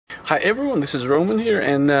Hi everyone, this is Roman here,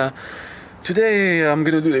 and today I'm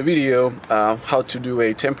gonna do a video how to do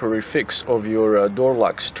a temporary fix of your door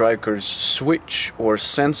lock striker's switch or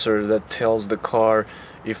sensor that tells the car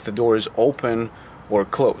if the door is open or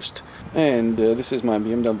closed. And this is my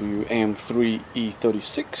BMW M3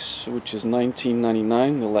 E36, which is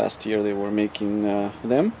 1999, the last year they were making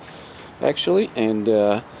them actually. And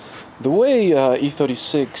the way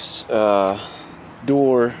E36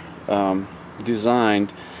 door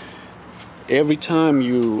designed, every time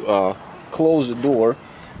you close the door,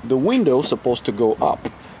 the window is supposed to go up,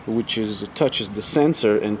 which touches the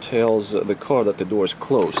sensor and tells the car that the door is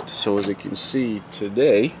closed. So as you can see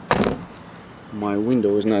today, my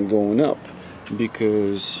window is not going up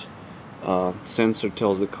because sensor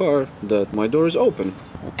tells the car that my door is open.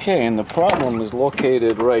 Okay, and the problem is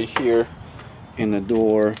located right here in the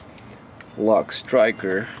door lock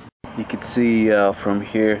striker. You can see from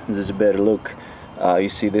here, this is a better look. You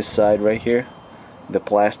see this side right here, the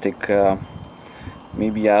plastic,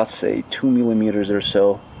 maybe I'll say 2 millimeters or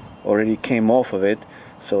so already came off of it,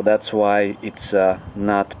 so that's why it's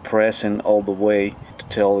not pressing all the way to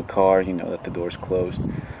tell the car, you know, that the door is closed.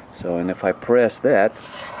 So, and if I press that,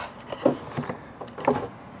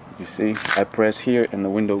 you see, I press here and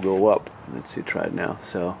the window go up. Let's see, try it now.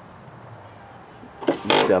 So,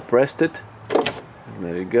 I pressed it,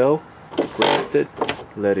 let it go, pressed it,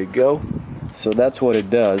 let it go. So that's what it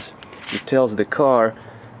does. It tells the car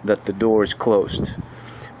that the door is closed.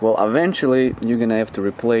 Well, eventually you're gonna have to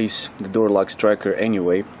replace the door lock striker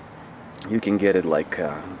anyway. You can get it like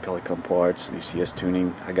Pelican parts, UCS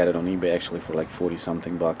tuning. I got it on eBay actually for like 40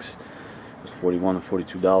 something bucks. It was 41 or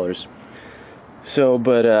 42 $42. So,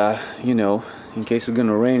 but you know, in case it's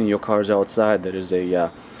gonna rain and your car's outside, there is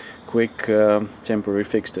a quick temporary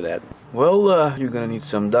fix to that. Well, you're gonna need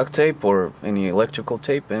some duct tape or any electrical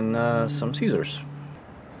tape and some scissors.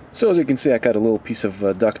 So as you can see, I got a little piece of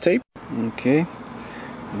duct tape. Okay,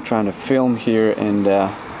 I'm trying to film here and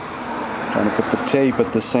trying to put the tape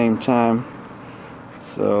at the same time.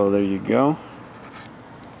 So there you go.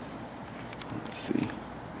 Let's see.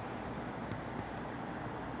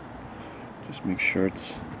 Just make sure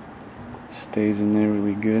it stays in there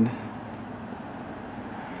really good.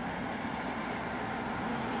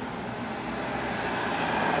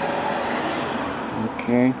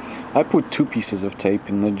 Okay, I put 2 pieces of tape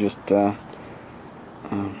in there just to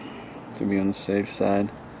be on the safe side.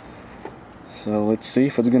 So let's see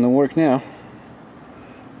if it's gonna work now.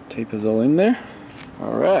 Tape is all in there.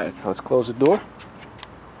 Alright, let's close the door.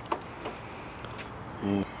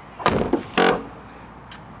 And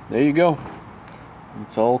there you go.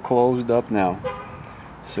 It's all closed up now.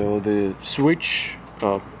 So the switch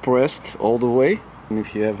pressed all the way. And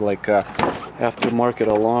if you have like a aftermarket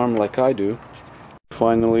alarm like I do,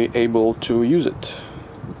 finally able to use it.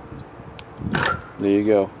 There you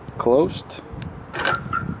go, closed,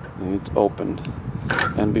 and it's opened.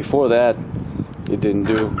 And before that, it didn't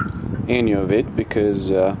do any of it because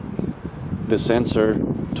the sensor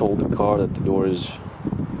told the car that the door is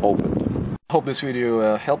open. Hope this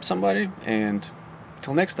video helped somebody, and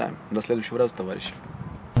till next time. До следующего раза, товарищи.